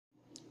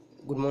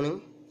Good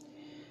morning.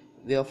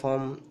 We are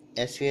from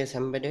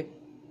svsembedded.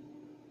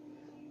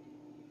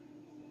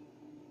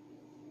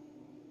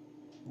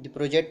 The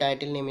project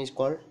title name is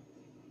called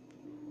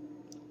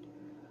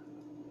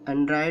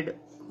Android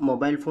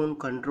Mobile Phone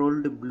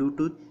Controlled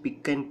Bluetooth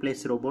Pick and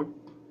Place Robot.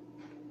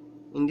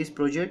 In this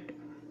project,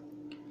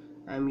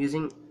 I am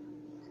using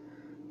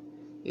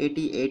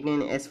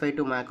AT89S52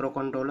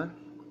 microcontroller.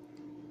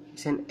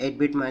 It's an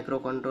 8-bit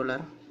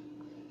microcontroller,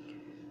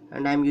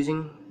 and I am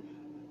using.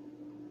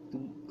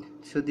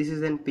 So this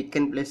is an pick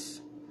and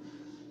place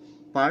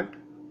part.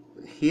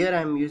 Here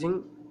I am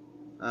using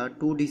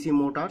two DC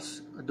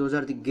motors. Those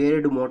are the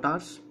geared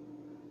motors.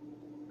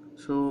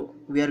 So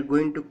we are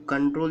going to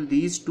control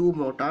these two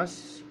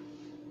motors.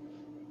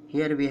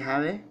 Here we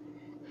have a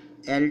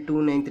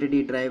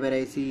L293D driver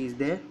IC is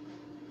there,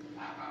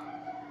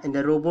 and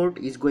the robot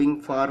is going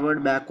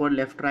forward, backward,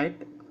 left, right.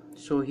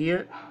 So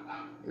here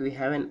we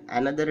have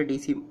another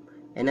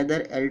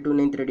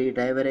L293D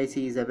driver IC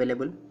is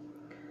available.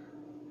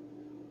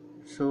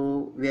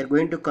 So we are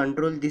going to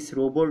control this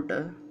robot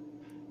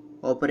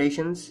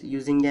operations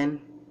using an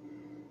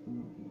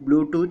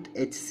Bluetooth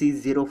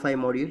HC05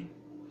 module.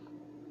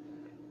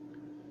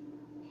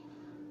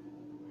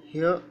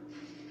 Here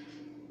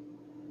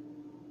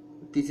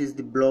this is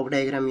the block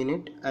diagram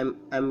unit.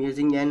 I'm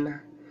using an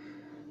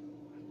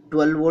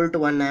 12 volt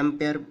 1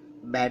 ampere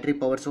battery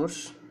power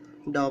source.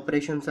 The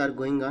operations are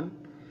going on.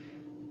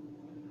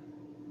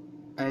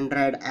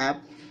 Android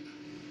app,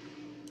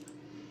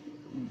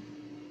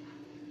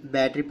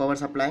 battery power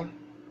supply,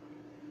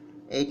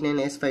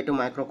 89S52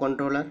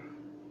 microcontroller,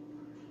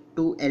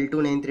 two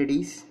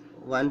L293Ds,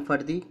 one for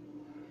the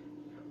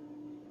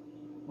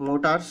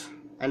motors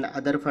and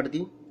other for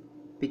the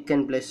pick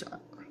and place,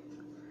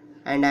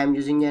 and I am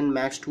using an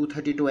Max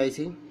 232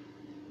 IC.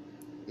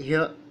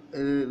 Here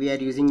we are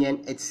using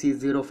an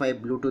HC05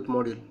 Bluetooth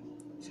module.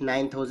 It's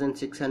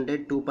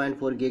 9600 2.4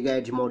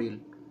 GHz module.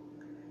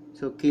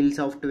 So kill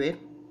software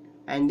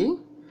and the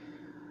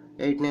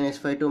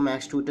 89S52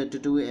 Max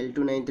 232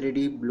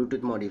 L293D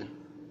Bluetooth module.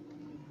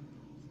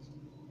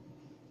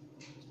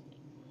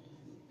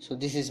 So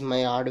this is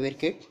my hardware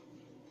kit.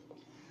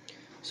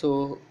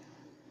 So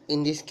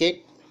in this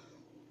kit,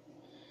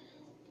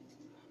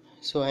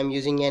 so I am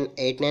using an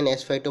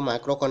 89S52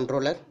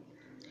 microcontroller.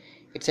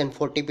 It's an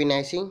 40-pin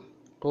IC,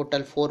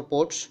 total 4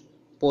 ports,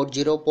 port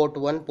 0, port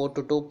 1, port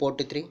 2,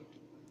 port 3.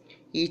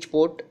 Each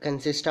port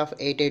consists of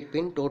 8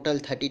 pin, total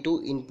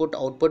 32 input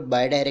output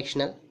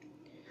bidirectional.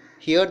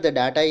 Here the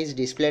data is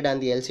displayed on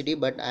the LCD,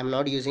 but I am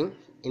not using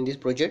in this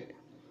project.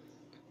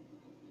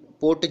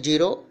 Port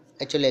 0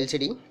 actual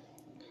LCD.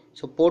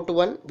 So port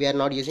 1 we are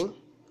not using.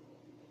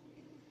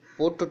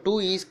 Port 2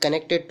 is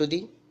connected to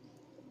the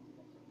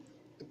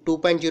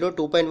 2.0,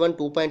 2.1,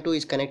 2.2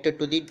 is connected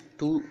to the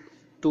two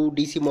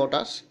DC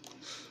motors,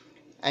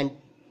 and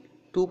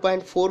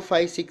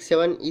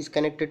 2.4567 is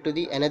connected to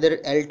the another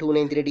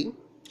L293D.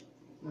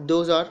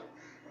 Those are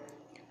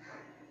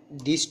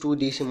these two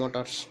DC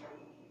motors.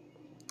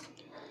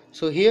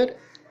 So here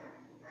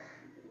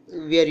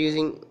we are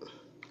using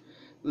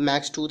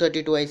Max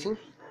 232 IC,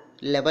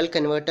 level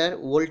converter,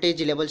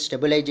 voltage level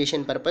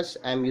stabilization purpose.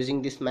 I am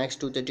using this Max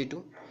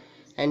 232,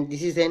 and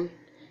this is an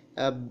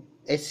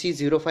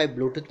SC05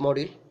 Bluetooth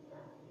module.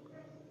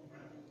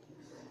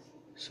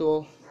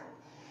 So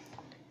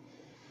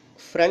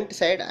front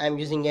side I am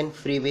using an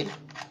freewheel.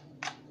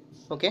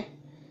 Okay,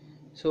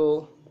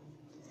 so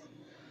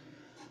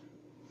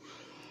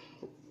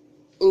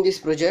in this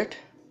project,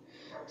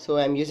 so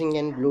I am using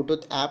an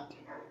Bluetooth app,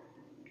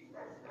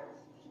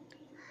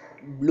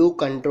 blue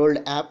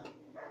controlled app.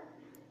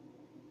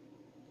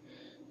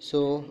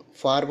 So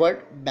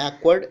forward,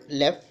 backward,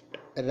 left,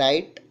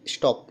 right,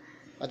 stop.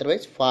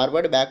 Otherwise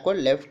forward, backward,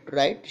 left,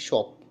 right,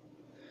 stop.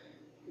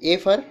 A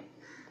for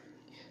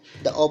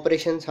the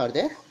operations are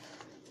there.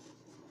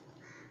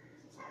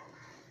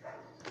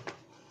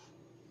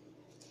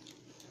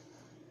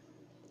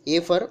 A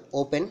for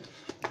open,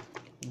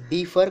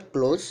 B for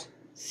close,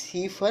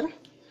 C for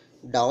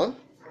down.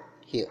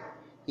 Here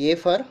A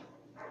for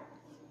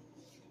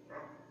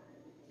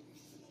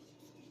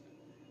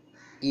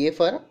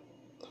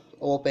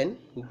open,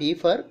 B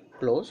for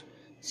close,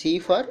 C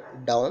for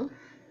down,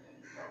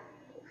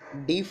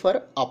 D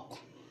for up.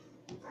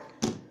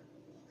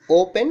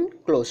 Open,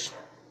 close,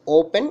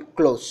 open,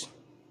 close,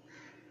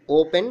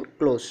 open,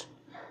 close,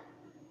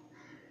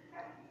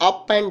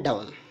 up and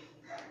down,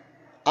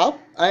 up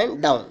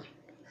and down,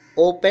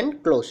 open,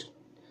 close.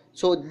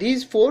 So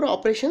these 4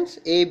 operations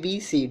A, B,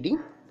 C, D,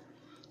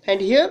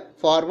 and here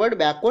forward,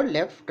 backward,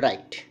 left,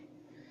 right.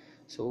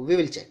 So we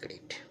will check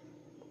it.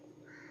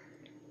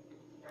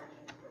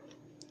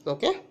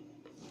 Okay,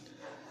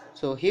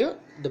 so here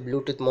the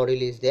Bluetooth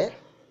module is there.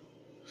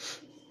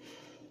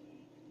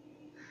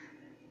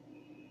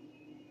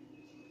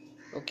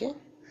 Okay,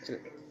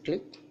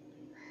 click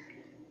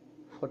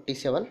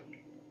 47,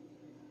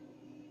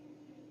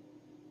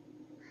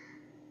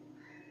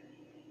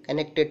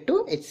 connected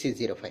to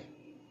HC05.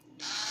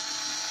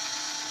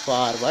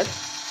 Forward,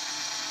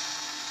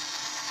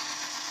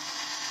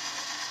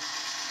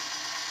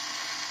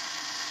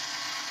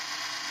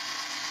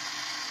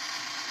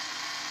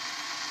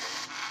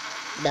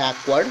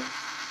 backward,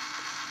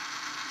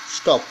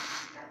 stop,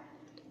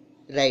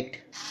 right,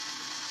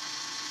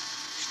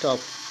 stop,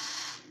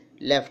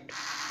 left,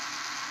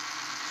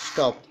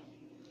 stop.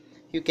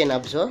 You can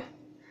observe.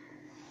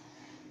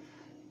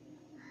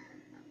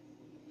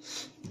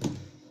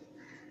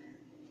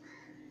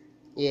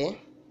 A,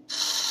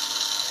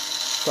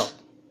 stop.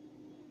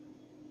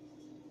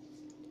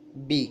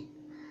 B,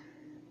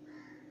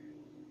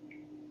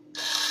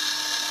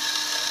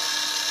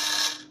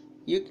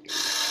 you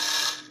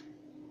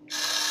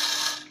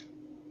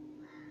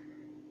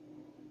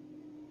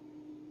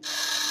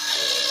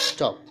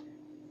stop,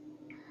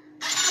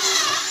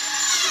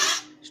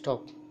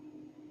 stop,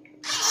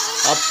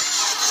 up,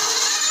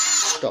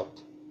 stop.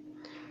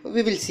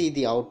 We will see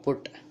the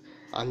output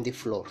on the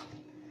floor.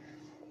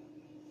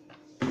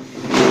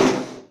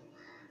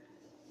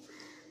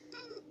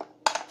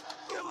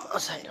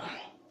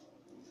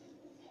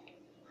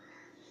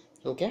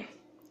 Okay,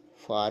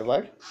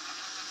 forward,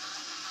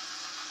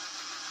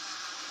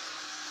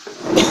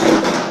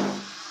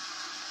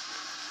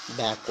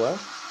 backward,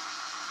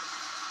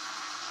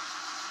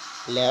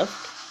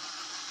 left,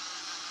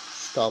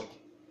 stop,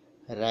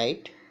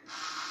 right,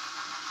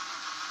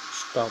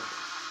 stop,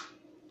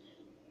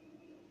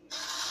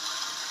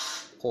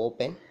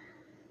 open,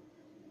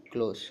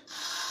 close,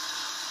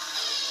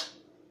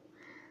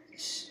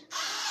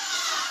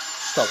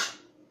 stop,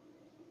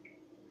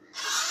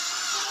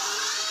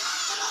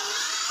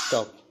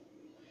 stop.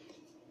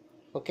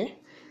 Okay,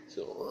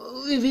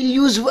 so we will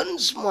use one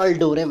small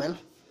Doraemon.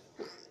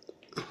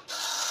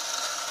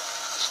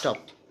 Stop.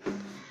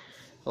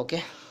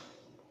 Okay,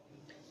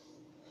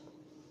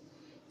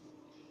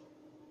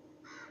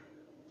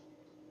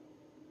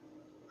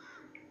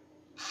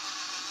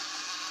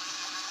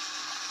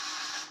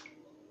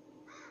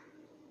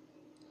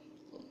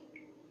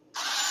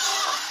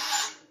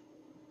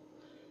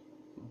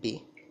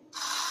 B,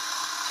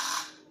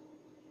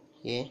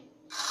 A,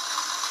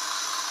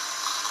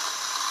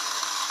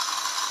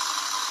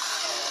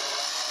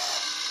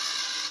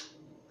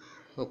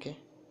 okay,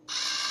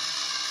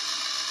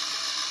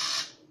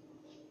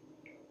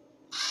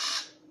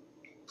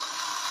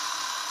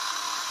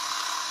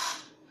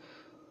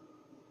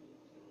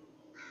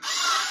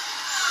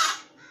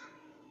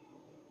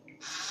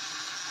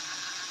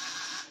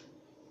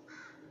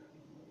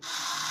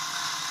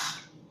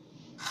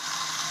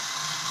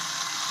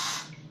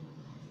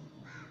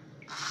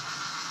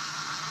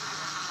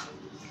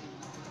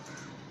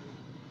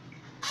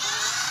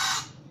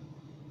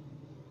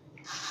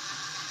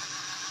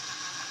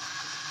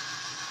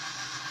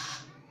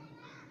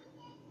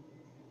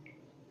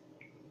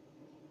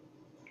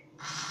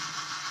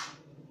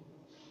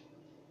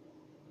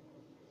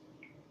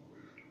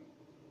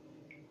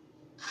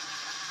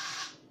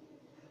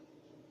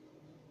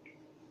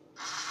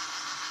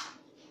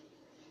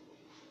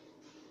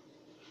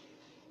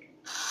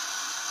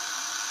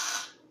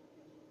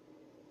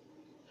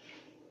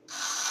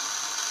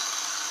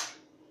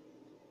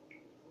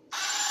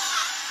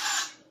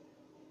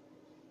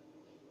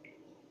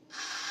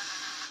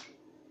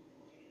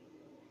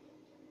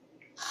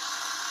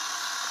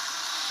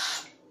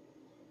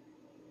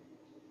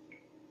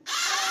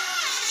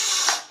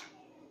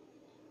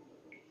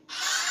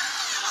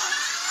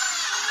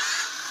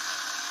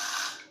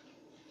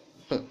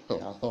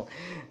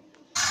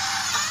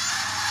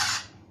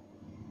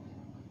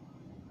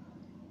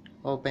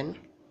 open,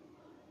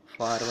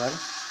 forward,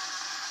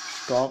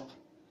 stop,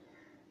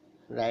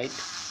 right,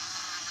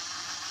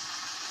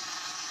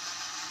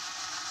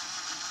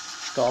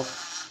 stop,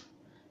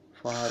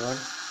 forward,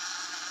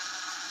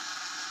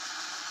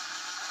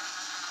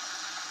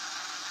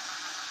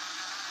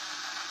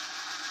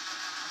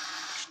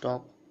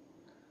 stop,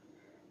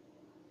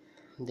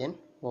 then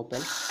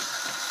open,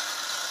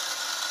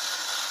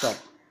 stop,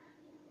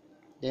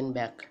 then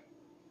back,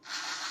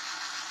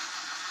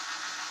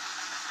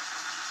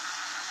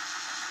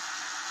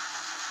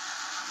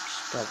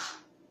 stop,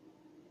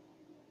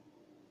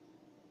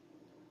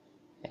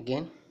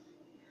 again.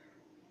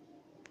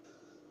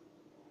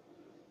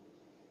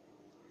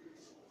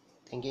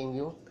 Thanking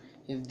you.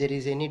 If there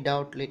is any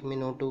doubt, let me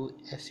know to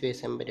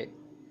svsembedded.